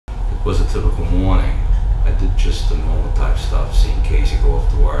was a typical morning. I did just the normal type stuff, seeing Casey go off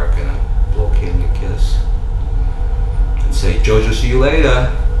to work and I'd blow Kaylee a kiss. And say, Jojo, see you later.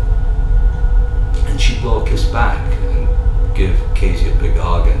 And she'd blow a kiss back and give Casey a big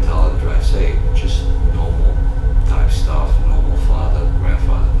hug and tell her to drive safe. Just normal type stuff, normal father,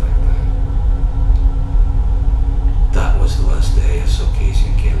 grandfather type thing. That was the last day I saw Casey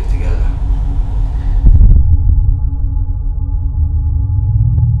and Kaylee together.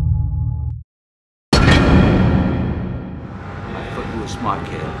 I thought you were a smart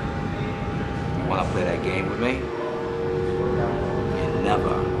kid. You want to play that game with me? You're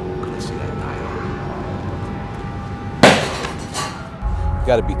never gonna see that title. You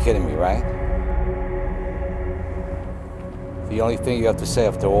gotta be kidding me, right? The only thing you have to say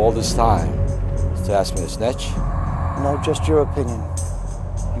after all this time is to ask me to snitch? No, just your opinion.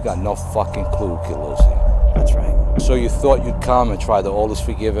 You got no fucking clue, Kid Lucy. That's right. So you thought you'd come and try the all is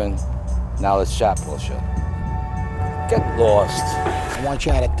forgiven, now let's chat bullshit. Get lost. I want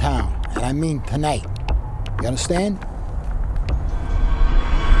you out of town, and I mean tonight. You understand?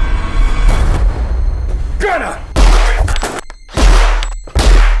 Gunner!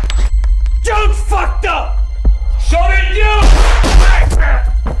 Jones fucked up! So did you!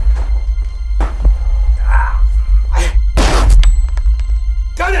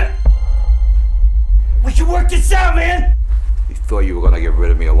 Gunner! We can work this out, man! You thought you were gonna get rid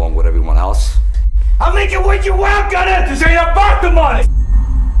of me along with everyone else? I'll make it what you want, Gunner! This ain't about the money!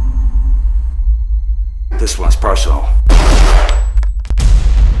 This one's personal.